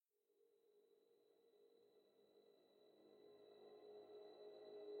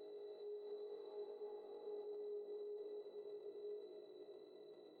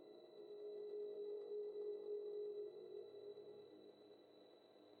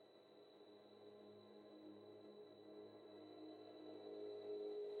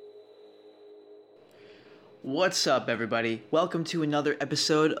What's up, everybody? Welcome to another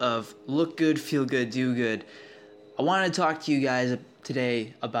episode of Look Good, Feel Good, Do Good. I wanted to talk to you guys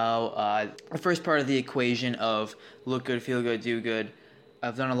today about the first part of the equation of look good, feel good, do good.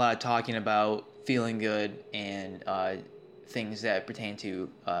 I've done a lot of talking about feeling good and things that pertain to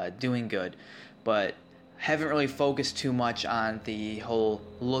doing good, but haven't really focused too much on the whole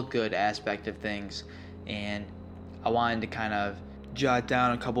look good aspect of things. And I wanted to kind of jot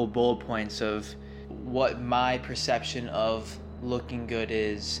down a couple bullet points of what my perception of looking good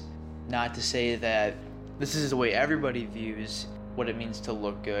is. Not to say that this is the way everybody views what it means to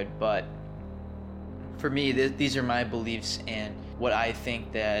look good, but for me, these are my beliefs and what I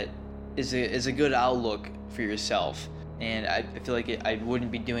think that is a good outlook for yourself. And I feel like I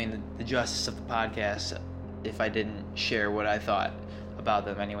wouldn't be doing the justice of the podcast if I didn't share what I thought about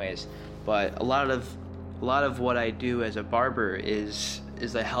them anyways. But a lot of what I do as a barber is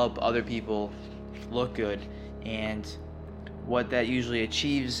I help other people look good, and what that usually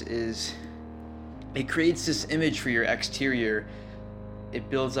achieves is it creates this image for your exterior. It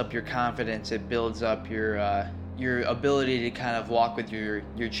builds up your confidence. It builds up your ability to kind of walk with your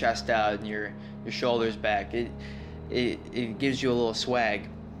chest out and your shoulders back. It gives you a little swag.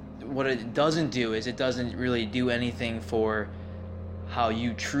 What it doesn't do is it doesn't really do anything for how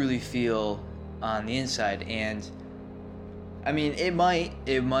you truly feel on the inside. And I mean, it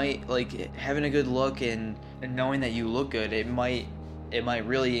might like having a good look and knowing that you look good, it might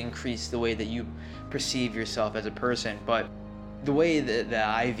really increase the way that you perceive yourself as a person. But the way that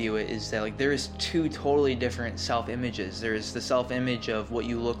I view it is that like there's two totally different self-images. There's the self-image of what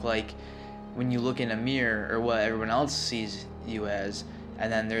you look like when you look in a mirror or what everyone else sees you as,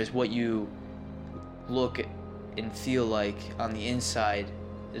 and then there's what you look and feel like on the inside.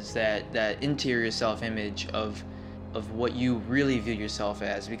 Is that interior self-image of what you really view yourself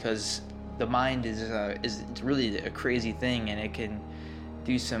as, because the mind is it's really a crazy thing, and it can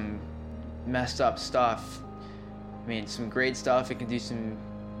do some messed up stuff. I mean, some great stuff. It can do some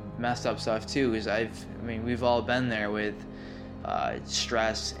messed up stuff too. We've all been there with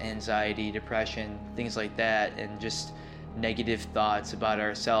stress, anxiety, depression, things like that, and just negative thoughts about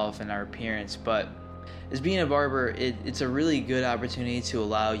ourselves and our appearance. But as being a barber, it's a really good opportunity to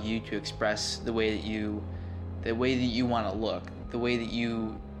allow you to express the way that you want to look, the way that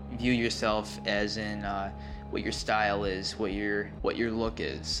you view yourself, as in what your style is, what your look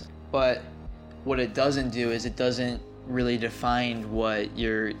is. But what it doesn't do is it doesn't really define what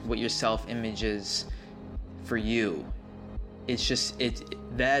your self-image is for you. It's just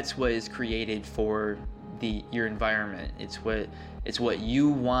that's what is created for your environment. It's what you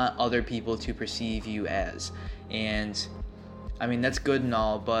want other people to perceive you as. And I mean, that's good and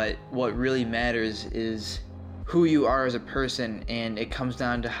all, but what really matters is who you are as a person, and it comes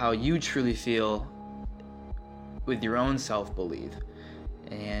down to how you truly feel with your own self-belief.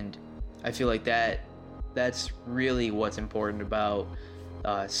 And I feel like that's really what's important about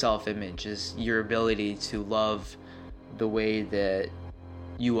self-image, is your ability to love the way that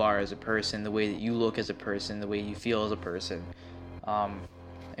you are as a person, the way that you look as a person, the way you feel as a person. I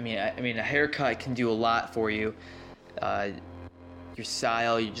mean, a haircut can do a lot for you. Your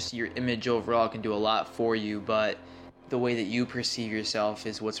style, your image overall can do a lot for you, but the way that you perceive yourself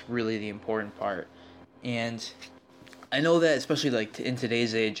is what's really the important part. And I know that especially like in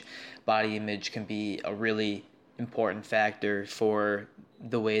today's age, body image can be a really important factor for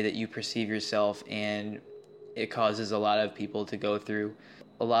the way that you perceive yourself, and it causes a lot of people to go through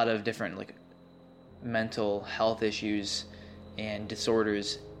a lot of different like mental health issues and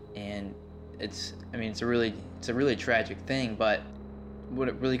disorders, and it's a really tragic thing. But what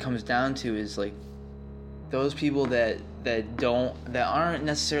it really comes down to is like those people that aren't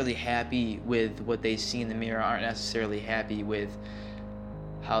necessarily happy with what they see in the mirror, aren't necessarily happy with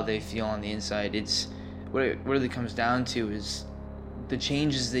how they feel on the inside. It's what it really comes down to is the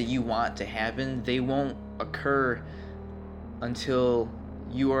changes that you want to happen, they won't occur until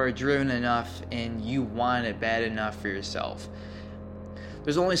you are driven enough and you want it bad enough for yourself.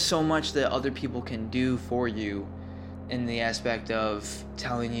 There's only so much that other people can do for you in the aspect of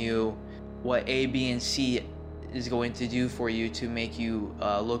telling you what A, B, and C is going to do for you to make you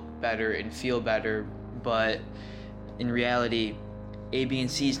look better and feel better. But in reality, A, B,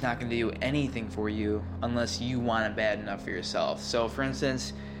 and C is not going to do anything for you unless you want it bad enough for yourself. So for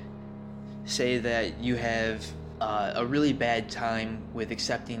instance, say that you have a really bad time with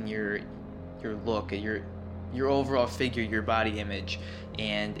accepting your look, your overall figure, your body image,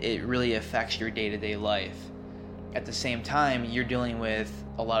 and it really affects your day-to-day life. At the same time, you're dealing with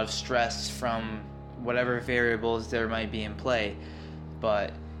a lot of stress from whatever variables there might be in play,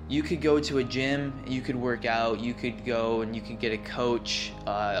 but you could go to a gym, you could work out, you could go and you could get a coach,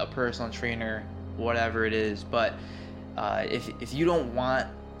 a personal trainer, whatever it is. But if you don't want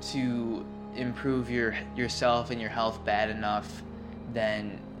to improve yourself and your health bad enough,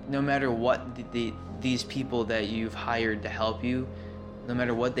 then no matter what these people that you've hired to help you, no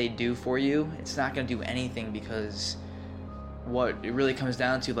matter what they do for you, it's not going to do anything, because what it really comes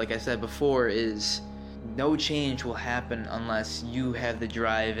down to, like I said before, is no change will happen unless you have the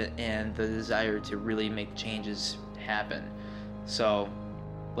drive and the desire to really make changes happen. So,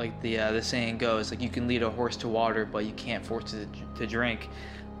 like the saying goes, like, you can lead a horse to water, but you can't force it to drink.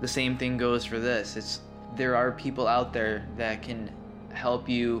 The same thing goes for this. There are people out there that can help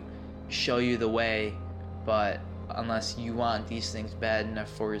you, show you the way, but unless you want these things bad enough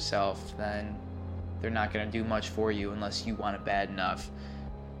for yourself, then they're not going to do much for you unless you want it bad enough.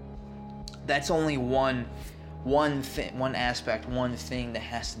 That's only one aspect, one thing that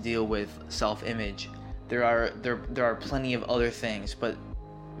has to deal with self-image. There are plenty of other things, but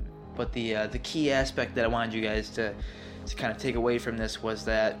the key aspect that I wanted you guys to kind of take away from this was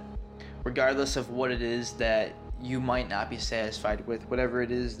that regardless of what it is that you might not be satisfied with, whatever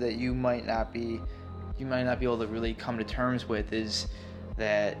it is that you might not be able to really come to terms with, is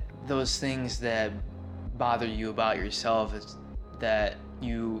that those things that bother you about yourself is that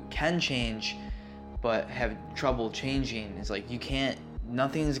you can change but have trouble changing. It's like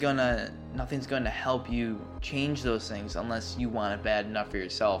nothing's gonna help you change those things unless you want it bad enough for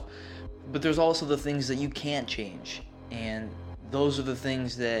yourself. But there's also the things that you can't change, and those are the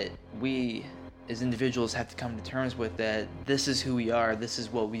things that we as individuals have to come to terms with, that this is who we are, this is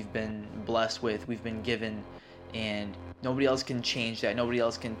what we've been blessed with, we've been given, and nobody else can change that. Nobody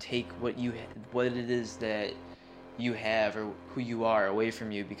else can take what it is that you have or who you are away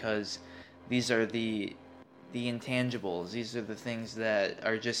from you, because these are the intangibles. These are the things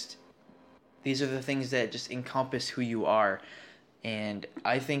that just encompass who you are. And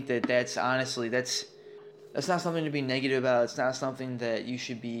I think that's honestly that's not something to be negative about. It's not something that you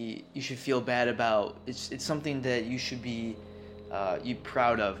should feel bad about. It's something that you should be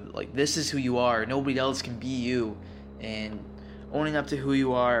proud of. Like, this is who you are. Nobody else can be you. And owning up to who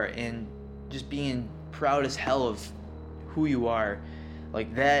you are and just being proud as hell of who you are,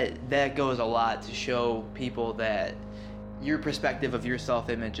 like that goes a lot to show people that your perspective of your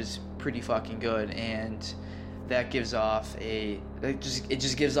self-image is pretty fucking good, and that gives off it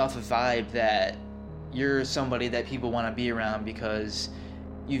just gives off a vibe that you're somebody that people want to be around, because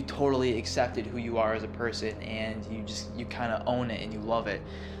you totally accepted who you are as a person, and you kind of own it and you love it.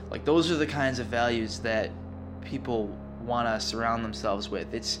 Like, those are the kinds of values that people want to surround themselves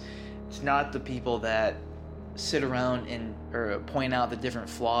with. It's not the people that sit around or point out the different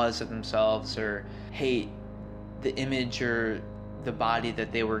flaws of themselves or hate the image or the body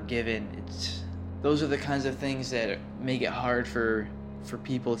that they were given. Those are the kinds of things that make it hard for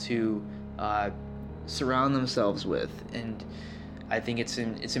people to surround themselves with. And I think it's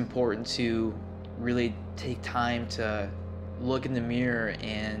important to really take time to look in the mirror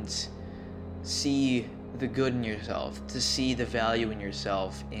and see the good in yourself, to see the value in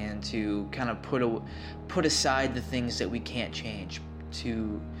yourself, and to kind of put aside the things that we can't change,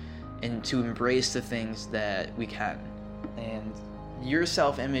 and to embrace the things that we can. And your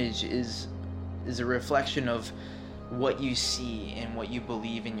self-image is a reflection of what you see and what you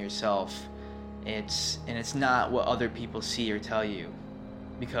believe in yourself. It's not what other people see or tell you,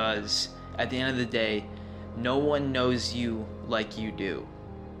 because at the end of the day, no one knows you like you do.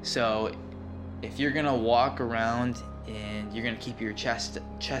 So if you're gonna walk around and you're gonna keep your chest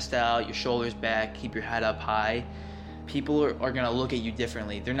out, your shoulders back, keep your head up high, people are gonna look at you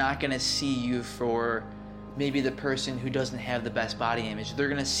differently. They're not gonna see you for maybe the person who doesn't have the best body image. They're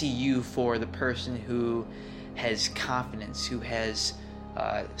gonna see you for the person who has confidence, who has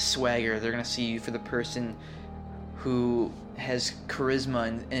swagger. They're gonna see you for the person who has charisma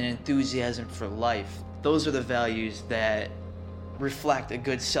and enthusiasm for life. Those are the values that reflect a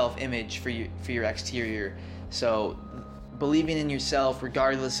good self-image for your exterior. So believing in yourself,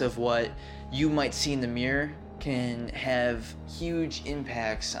 regardless of what you might see in the mirror, can have huge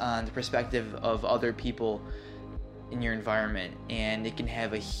impacts on the perspective of other people in your environment, and it can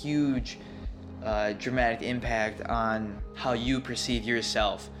have a huge dramatic impact on how you perceive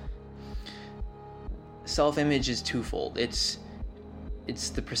yourself. Self-image is twofold. It's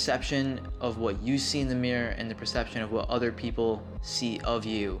the perception of what you see in the mirror and the perception of what other people see of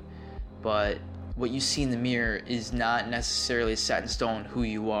you. But what you see in the mirror is not necessarily set in stone who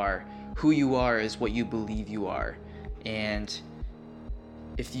you are. Who you are is what you believe you are. And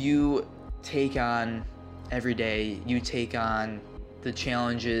if you take on every day, you take on the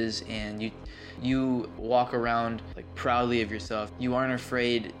challenges, and you walk around like proudly of yourself. You aren't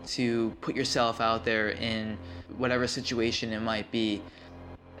afraid to put yourself out there in whatever situation it might be.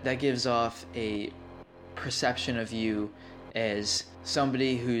 That gives off a perception of you as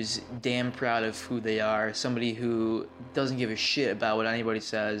somebody who's damn proud of who they are, somebody who doesn't give a shit about what anybody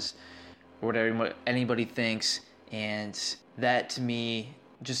says or what anybody thinks. And that to me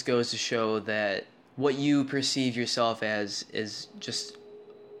just goes to show that what you perceive yourself as is just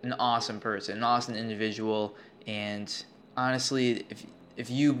an awesome person, an awesome individual. And honestly, if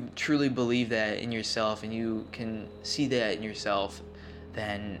you truly believe that in yourself and you can see that in yourself,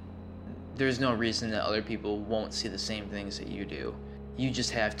 then there's no reason that other people won't see the same things that you do. You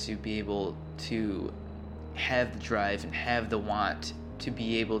just have to be able to have the drive and have the want to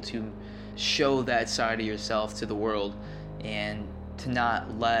be able to show that side of yourself to the world, and to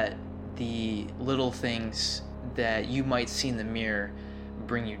not let the little things that you might see in the mirror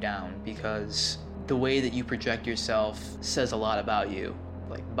bring you down, because the way that you project yourself says a lot about you.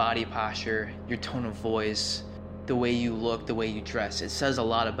 Like body posture, your tone of voice, the way you look, the way you dress, it says a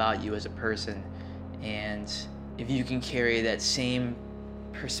lot about you as a person. And if you can carry that same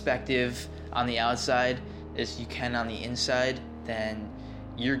perspective on the outside as you can on the inside, then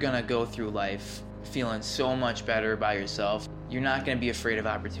you're gonna go through life feeling so much better by yourself. You're not gonna be afraid of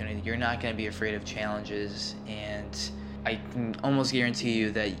opportunity. You're not gonna be afraid of challenges. And I can almost guarantee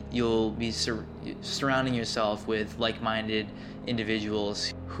you that you'll be surrounding yourself with like-minded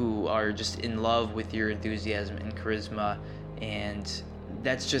individuals who are just in love with your enthusiasm and charisma. And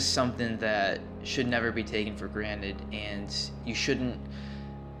that's just something that should never be taken for granted. And you shouldn't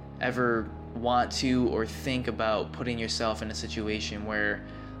ever want to or think about putting yourself in a situation where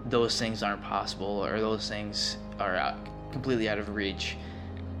those things aren't possible or those things are completely out of reach.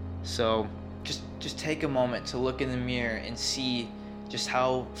 So just take a moment to look in the mirror and see just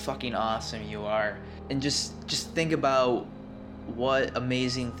how fucking awesome you are, and just think about what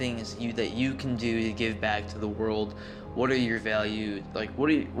amazing things that you can do to give back to the world. What are your values? Like what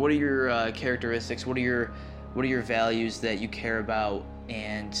are your characteristics? What are your values that you care about?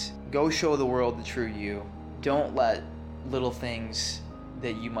 And go show the world the true you. Don't let little things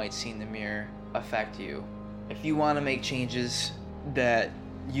that you might see in the mirror affect you. If you want to make changes that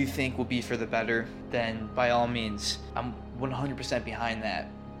you think will be for the better, then by all means, I'm 100% behind that.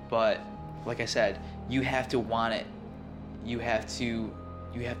 But like I said, you have to want it. You have to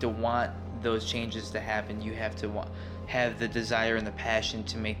want those changes to happen. You have to have the desire and the passion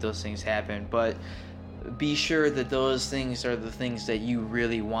to make those things happen. But be sure that those things are the things that you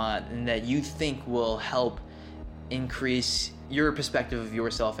really want and that you think will help increase your perspective of your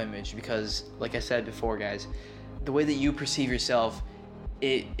self-image. Because like I said before, guys, the way that you perceive yourself,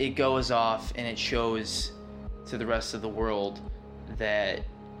 it goes off and it shows to the rest of the world that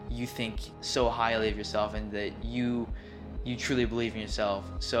you think so highly of yourself and that you truly believe in yourself.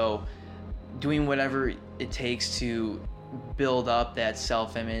 So doing whatever it takes to build up that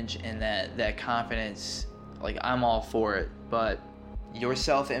self-image and that confidence, like, I'm all for it. But your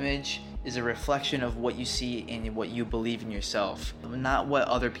self-image is a reflection of what you see and what you believe in yourself, not what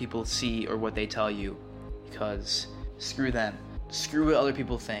other people see or what they tell you. Because screw them. Screw what other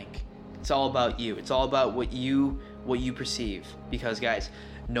people think. It's all about you. It's all about what you perceive. Because guys,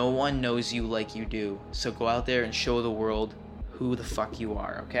 no one knows you like you do. So go out there and show the world who the fuck you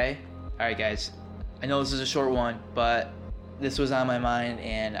are, okay? Alright guys, I know this is a short one, but this was on my mind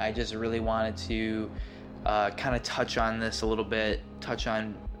and I just really wanted to kind of touch on this a little bit, touch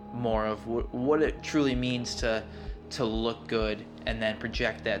on more of what it truly means to look good and then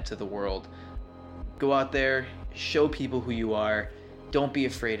project that to the world. Go out there, show people who you are. Don't be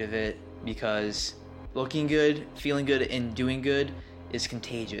afraid of it, because looking good, feeling good, and doing good is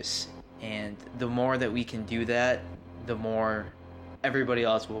contagious. And the more that we can do that, the more everybody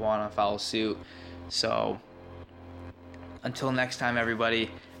else will want to follow suit. So until next time, everybody,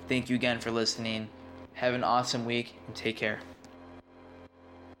 thank you again for listening. Have an awesome week and take care.